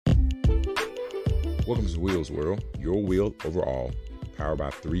Welcome to Wheels World, your wheel overall, powered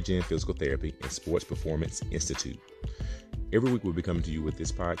by 3Gen Physical Therapy and Sports Performance Institute. Every week we'll be coming to you with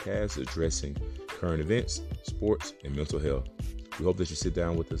this podcast addressing current events, sports, and mental health. We hope that you sit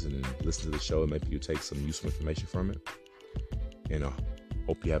down with us and listen to the show and maybe you take some useful information from it. And I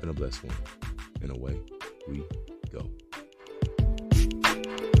hope you're having a blessed one. And away we go.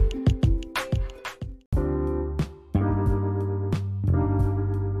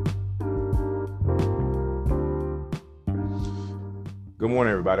 Good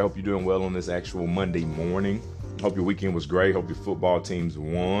morning, everybody. Hope you're doing well on this actual Monday morning. Hope your weekend was great. Hope your football teams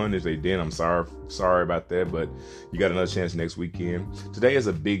won. If they didn't, I'm sorry about that, but you got another chance next weekend. Today is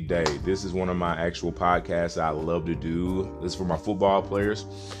a big day. This is one of my actual podcasts I love to do. This is for my football players.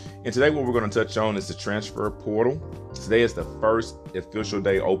 And today what we're going to touch on is the transfer portal. Today is the first official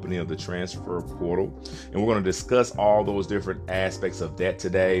day opening of the transfer portal. And we're going to discuss all those different aspects of that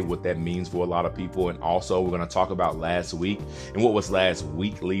today, what that means for a lot of people. And also we're going to talk about last week and what was last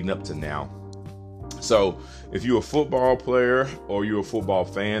week leading up to now. So if you're a football player or you're a football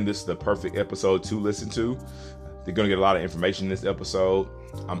fan, this is the perfect episode to listen to. They're going to get a lot of information in this episode.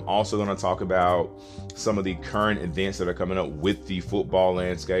 I'm also going to talk about some of the current events that are coming up with the football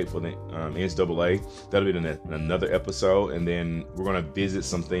landscape for the NCAA. That'll be in another episode. And then we're going to visit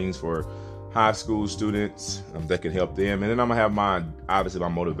some things for high school students that can help them. And then I'm going to have my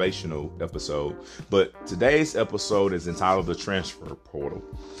motivational episode. But today's episode is entitled The Transfer Portal.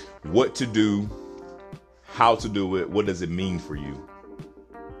 What to do, how to do it, what does it mean for you?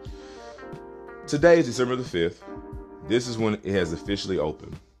 Today is December the 5th. This is when it has officially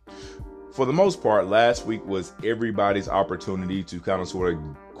opened. For the most part, last week was everybody's opportunity to kind of sort of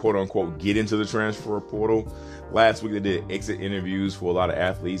quote unquote get into the transfer portal. Last week they did exit interviews for a lot of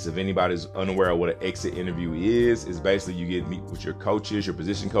athletes. If anybody's unaware of what an exit interview is basically you get to meet with your coaches, your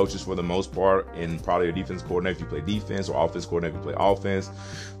position coaches for the most part, and probably your defense coordinator if you play defense, or offense coordinator if you play offense.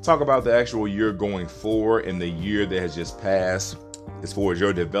 Talk about the actual year going forward and the year that has just passed as far as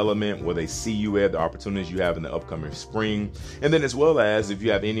your development, where they see you at, the opportunities you have in the upcoming spring, and then as well as if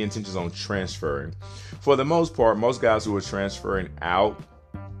you have any intentions on transferring. For the most part, most guys who are transferring out,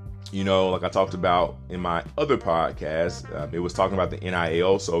 like I talked about in my other podcast, it was talking about the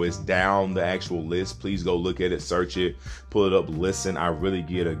NIL, so it's down the actual list. Please go look at it, search it, pull it up, listen. I really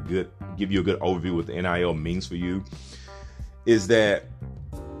give you a good overview what the NIL means for you. Is that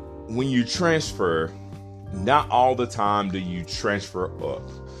when you transfer, not all the time do you transfer up.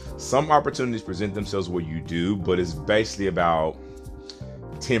 Some opportunities present themselves where you do, but it's basically about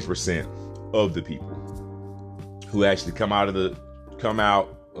 10% of the people who actually come out of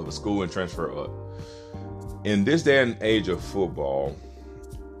a school and transfer up. In this day and age of football,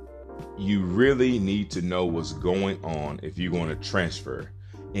 you really need to know what's going on if you're going to transfer.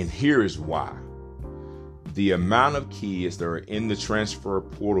 And here is why. The amount of kids that are in the transfer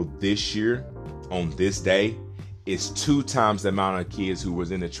portal this year on this day is 2 times the amount of kids who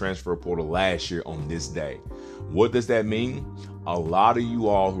was in the transfer portal last year on this day. What does that mean? A lot of you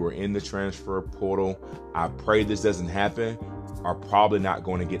all who are in the transfer portal, I pray this doesn't happen, are probably not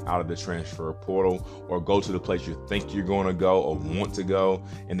going to get out of the transfer portal or go to the place you think you're going to go or want to go.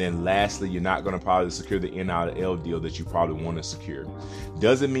 And then lastly, you're not going to probably secure the NIL deal that you probably want to secure.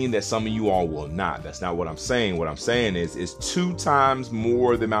 Doesn't mean that some of you all will not. That's not what I'm saying. What I'm saying is it's 2 times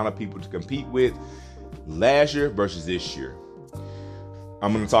more the amount of people to compete with last year versus this year.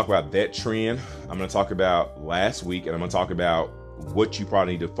 I'm going to talk about that trend. I'm going to talk about last week, and I'm going to talk about what you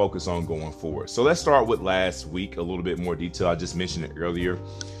probably need to focus on going forward. So let's start with last week, a little bit more detail. I just mentioned it earlier.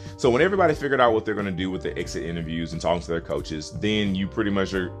 So when everybody figured out what they're going to do with the exit interviews and talking to their coaches, then you pretty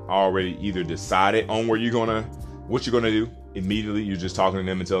much are already either decided on what you're going to do immediately. You're just talking to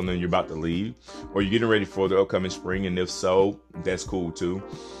them and telling them you're about to leave, or you're getting ready for the upcoming spring. And if so, that's cool too.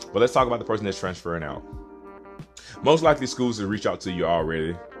 But let's talk about the person that's transferring out. Most likely schools will reach out to you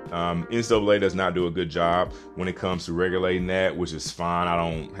already. NCAA does not do a good job when it comes to regulating that, which is fine. I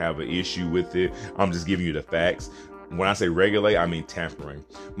don't have an issue with it. I'm just giving you the facts. When I say regulate, I mean tampering.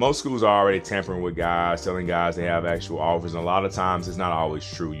 Most schools are already tampering with guys, telling guys they have actual offers. And a lot of times it's not always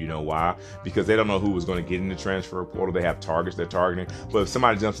true. You know why? Because they don't know who was going to get in the transfer portal. They have targets they're targeting. But if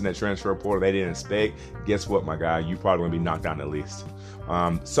somebody jumps in that transfer portal they didn't expect, guess what, my guy? You probably going to be knocked down the list.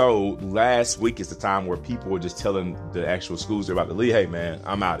 So last week is the time where people were just telling the actual schools they're about to leave, hey, man,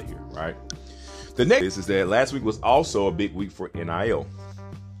 I'm out of here, right? The next is that last week was also a big week for NIL.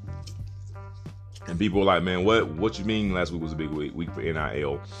 And people were like, man, what you mean last week was a big week for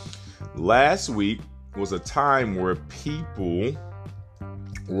NIL? Last week was a time where people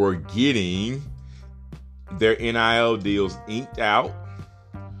were getting their NIL deals inked out,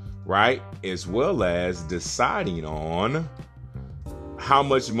 right? As well as deciding on how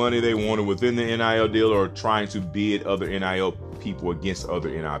much money they wanted within the NIL deal or trying to bid other NIL people against other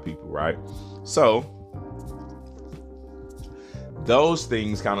NIL people, right? So those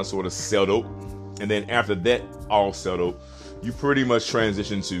things kind of sort of settled. And then after that all settled, you pretty much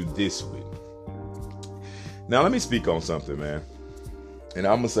transition to this week. Now, let me speak on something, man. And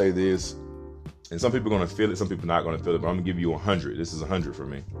I'm going to say this, and some people are going to feel it, some people are not going to feel it, but I'm going to give you 100. This is 100 for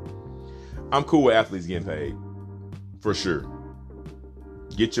me. I'm cool with athletes getting paid, for sure.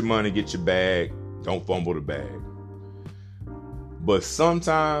 Get your money, get your bag. Don't fumble the bag. But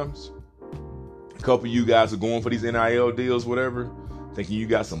sometimes a couple of you guys are going for these NIL deals, whatever, thinking you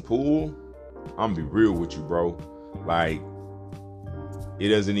got some pull. I'm going to be real with you, bro. Like, it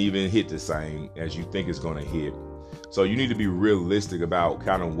doesn't even hit the same as you think it's going to hit. So you need to be realistic about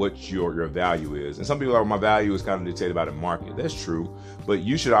kind of what your value is. And some people are, my value is kind of dictated by the market. That's true. But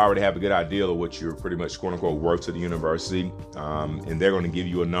you should already have a good idea of what you're pretty much, quote unquote, worth to the university. And they're going to give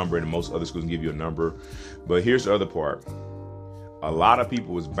you a number, and most other schools can give you a number. But here's the other part. A lot of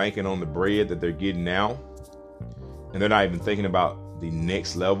people is banking on the bread that they're getting now, and they're not even thinking about the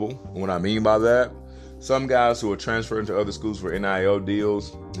next level. What I mean by that, some guys who are transferring to other schools for NIL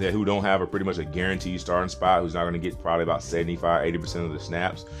deals who don't have pretty much a guaranteed starting spot, who's not going to get probably about 75-80% of the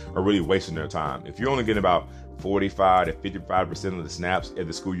snaps, are really wasting their time. If you're only getting about 45 to 55% of the snaps at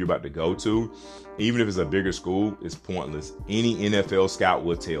the school you're about to go to, even if it's a bigger school, it's pointless. Any NFL scout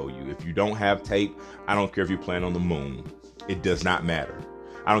will tell you, if you don't have tape, I don't care if you're playing on the moon. It does not matter.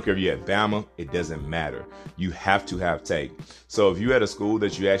 I don't care if you're at Bama, it doesn't matter. You have to have tape. So if you're at a school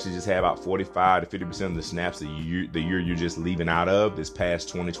that you actually just have about 45 to 50% of the snaps the year you're just leaving out of this past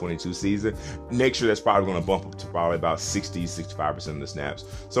 2022 season, next year that's probably going to bump up to probably about 60-65% of the snaps.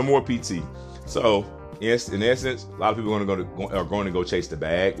 So more PT. So yes, in essence, a lot of people are going to go chase the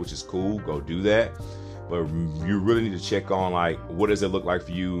bag, which is cool. Go do that. But you really need to check on, like, what does it look like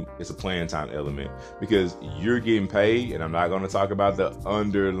for you? It's a playing time element, because you're getting paid, and I'm not going to talk about the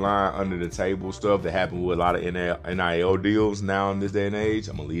under the table stuff that happened with a lot of NIL deals now in this day and age.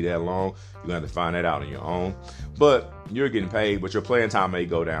 I'm going to leave that alone. You're going to have to find that out on your own. But you're getting paid, but your playing time may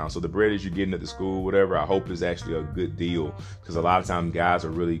go down. So the bread that you're getting at the school, whatever, I hope is actually a good deal, because a lot of times guys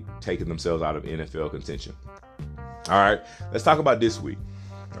are really taking themselves out of NFL contention. All right, let's talk about this week.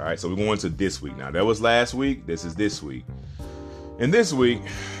 All right, so we're going to this week now. That was last week. This is this week. And this week,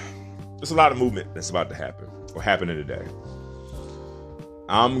 there's a lot of movement that's about to happen or happening today.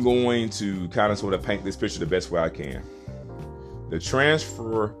 I'm going to kind of sort of paint this picture the best way I can. The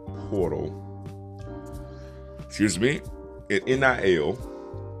transfer portal, at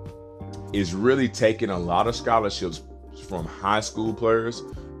NIL is really taking a lot of scholarships from high school players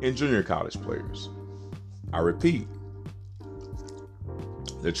and junior college players. I repeat.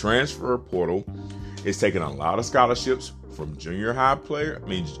 The transfer portal is taking a lot of scholarships from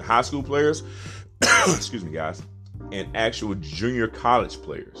high school players, excuse me, guys, and actual junior college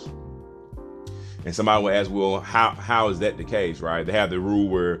players. And somebody will ask, well, how is that the case, right? They have the rule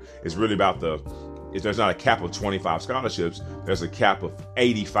where it's really about if there's not a cap of 25 scholarships, there's a cap of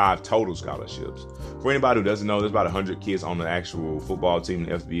 85 total scholarships. For anybody who doesn't know, there's about 100 kids on the actual football team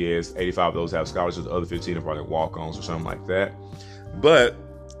in FBS. 85 of those have scholarships. The other 15 are probably walk-ons or something like that. But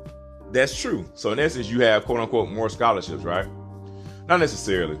that's true. So in essence, you have quote unquote more scholarships, right? Not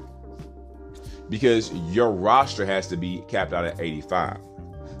necessarily, because your roster has to be capped out at 85.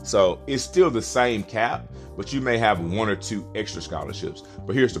 So it's still the same cap, but you may have one or two extra scholarships.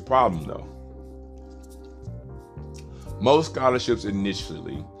 But here's the problem though. Most scholarships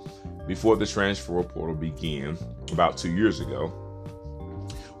initially, before the transfer portal began about 2 years ago,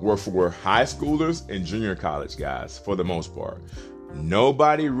 were for high schoolers and junior college guys for the most part.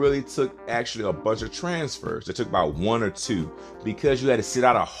 Nobody really took actually a bunch of transfers. They took about one or two, because you had to sit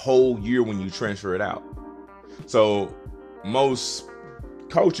out a whole year when you transfer it out. So most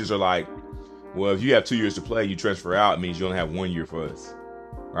coaches are like, well, if you have 2 years to play, you transfer out, it means you only have 1 year for us.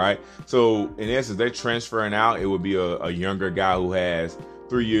 All right. So in essence, they're transferring out. It would be a younger guy who has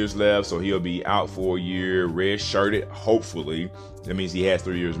 3 years left, so he'll be out for a year, red shirted, hopefully. That means he has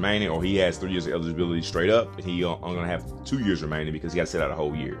 3 years remaining, or he has 3 years of eligibility straight up, and he's going to have 2 years remaining because he got to sit out a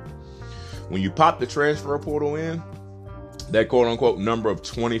whole year. When you pop the transfer portal in, that quote unquote number of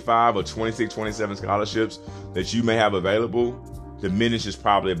 25 or 26, 27 scholarships that you may have available diminishes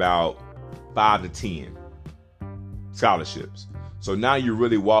probably about 5 to 10 scholarships. So now you're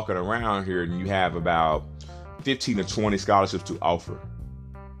really walking around here and you have about 15 to 20 scholarships to offer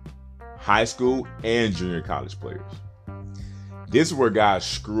high school and junior college players. This is where guys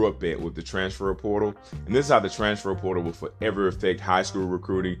screw up at with the transfer portal. And this is how the transfer portal will forever affect high school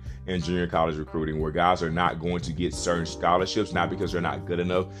recruiting and junior college recruiting, where guys are not going to get certain scholarships, not because they're not good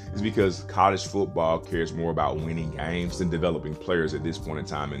enough. It's because college football cares more about winning games than developing players at this point in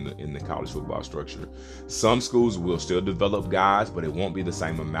time in the college football structure. Some schools will still develop guys, but it won't be the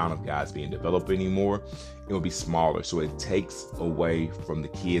same amount of guys being developed anymore. It will be smaller. So it takes away from the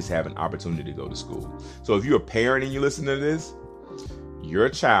kids having opportunity to go to school. So if you're a parent and you listen to this, your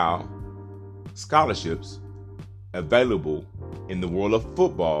child scholarships available in the world of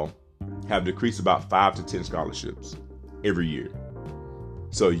football have decreased about 5 to 10 scholarships every year.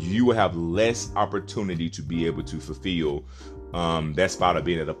 So you will have less opportunity to be able to fulfill that spot of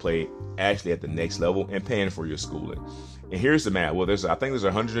being able to play actually at the next level and paying for your schooling. And here's the math. Well, I think there's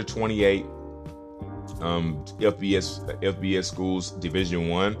 128 FBS schools, Division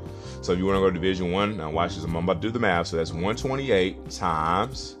 1. So if you want to go to Division 1, now watch this. I'm about to do the math. So that's 128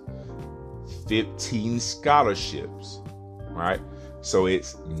 times 15 scholarships, right? So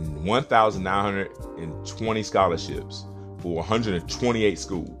it's 1,920 scholarships for 128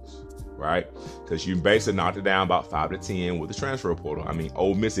 schools, right? Because you basically knocked it down about 5 to 10 with the transfer portal. I mean,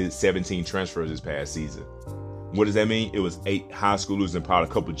 Ole Miss did 17 transfers this past season. What does that mean? It was 8 high schoolers and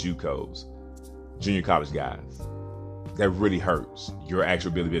probably a couple of JUCOs, junior college guys. That really hurts your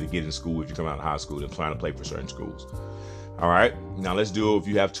actual ability to get in school if you come out of high school and plan to play for certain schools. All right, now let's do it if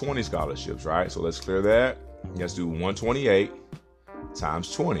you have 20 scholarships, right? So let's clear that. Let's do 128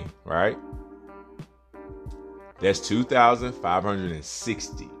 times 20, right? That's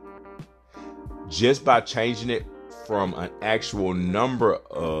 2,560. Just by changing it from an actual number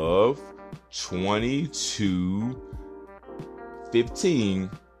of 20 to 15,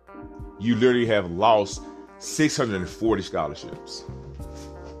 you literally have lost 640 scholarships.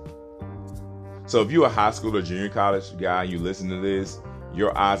 So if you're a high school or junior college guy, you listen to this,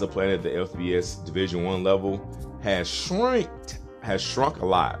 your odds of playing at the FBS Division 1 level has shrunk a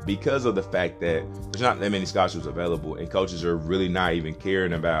lot because of the fact that there's not that many scholarships available and coaches are really not even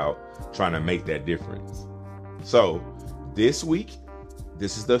caring about trying to make that difference. So this week,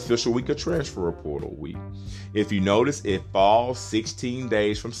 this is the official week of transfer portal week. If you notice, it falls 16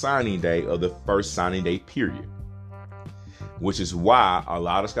 days from signing day of the first signing day period, which is why a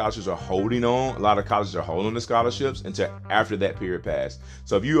lot of scholarships are holding on. A lot of colleges are holding the scholarships until after that period passed.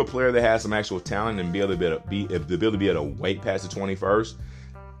 So if you're a player that has some actual talent and the ability to be able to wait past the 21st,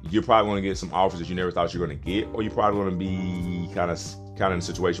 you're probably going to get some offers that you never thought you were going to get, or you're probably going to be kind of in a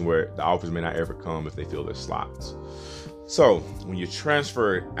situation where the offers may not ever come if they fill their slots. So when you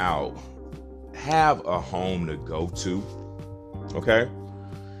transfer it out, have a home to go to, okay?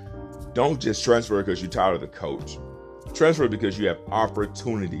 Don't just transfer it because you're tired of the coach. Transfer it because you have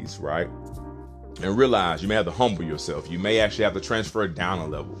opportunities, right? And realize you may have to humble yourself. You may actually have to transfer it down a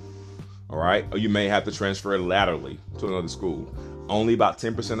level, all right? Or you may have to transfer it laterally to another school. Only about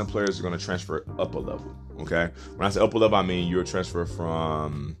 10% of players are going to transfer up a level, okay? When I say upper level, I mean you're transfer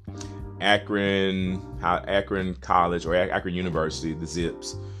from Akron College or Akron University, the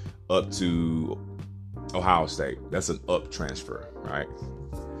Zips, up to Ohio State. That's an up transfer, right?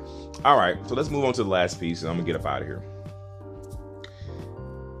 All right, so let's move on to the last piece, and I'm going to get up out of here.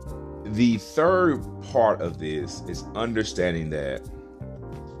 The third part of this is understanding that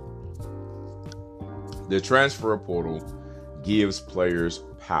the transfer portal gives players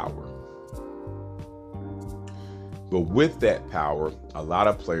power. But with that power, a lot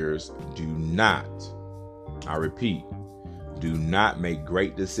of players do not, I repeat, do not make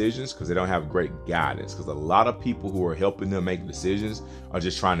great decisions because they don't have great guidance. Because a lot of people who are helping them make decisions are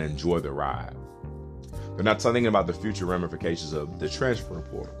just trying to enjoy the ride. They're not thinking about the future ramifications of the transfer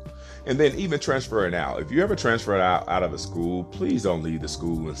portal. And then even transferring out. If you ever transfer out of a school, please don't leave the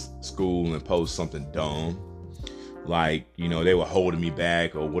school and post something dumb. Like, they were holding me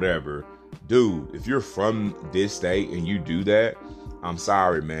back or whatever. Dude, if you're from this state and you do that, I'm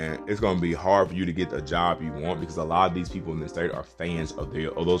sorry, man. It's going to be hard for you to get the job you want because a lot of these people in the state are fans of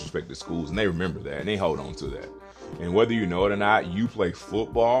those respective schools, and they remember that and they hold on to that. And whether you know it or not, you play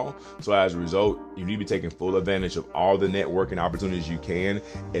football. So as a result, you need to be taking full advantage of all the networking opportunities you can,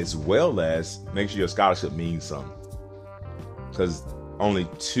 as well as make sure your scholarship means something. Because only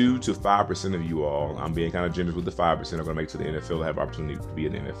 2 to 5% of you all, I'm being kind of generous with the 5%, are going to make it to the NFL, have opportunity to be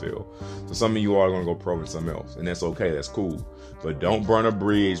in the NFL. So some of you all are going to go pro in something else, and that's okay. That's cool. But don't burn a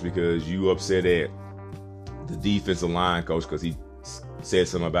bridge because you upset at the defensive line coach because he said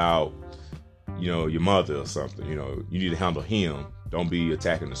something about, your mother or something. You need to handle him. Don't be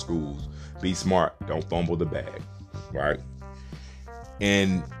attacking the schools. Be smart. Don't fumble the bag, right?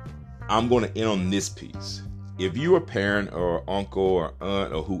 And I'm going to end on this piece. if you're a parent or uncle or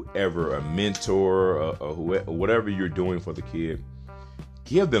aunt or whoever, a mentor or whatever you're doing for the kid,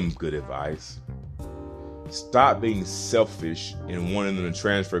 give them good advice. Stop being selfish and wanting them to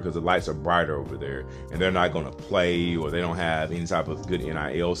transfer because the lights are brighter over there and they're not going to play, or they don't have any type of good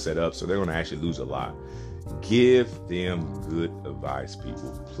NIL set up, so they're going to actually lose a lot. Give them good advice,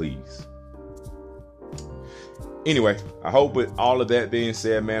 people, please. Anyway, I hope with all of that being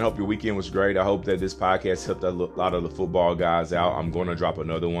said, man, I hope your weekend was great. I hope that this podcast helped a lot of the football guys out. I'm going to drop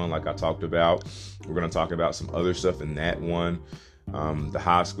another one like I talked about. We're going to talk about some other stuff in that one. The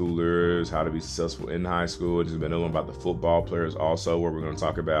high schoolers, how to be successful in high school. There's been another one about the football players also, where we're going to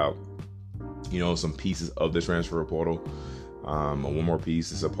talk about, some pieces of the transfer portal. One more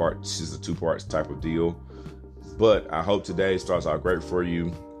piece. It's a 2-part type of deal. But I hope today starts out great for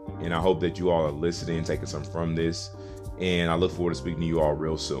you. And I hope that you all are listening and taking something from this. And I look forward to speaking to you all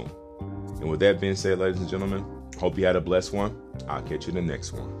real soon. And with that being said, ladies and gentlemen, hope you had a blessed one. I'll catch you in the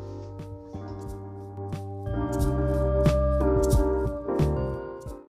next one.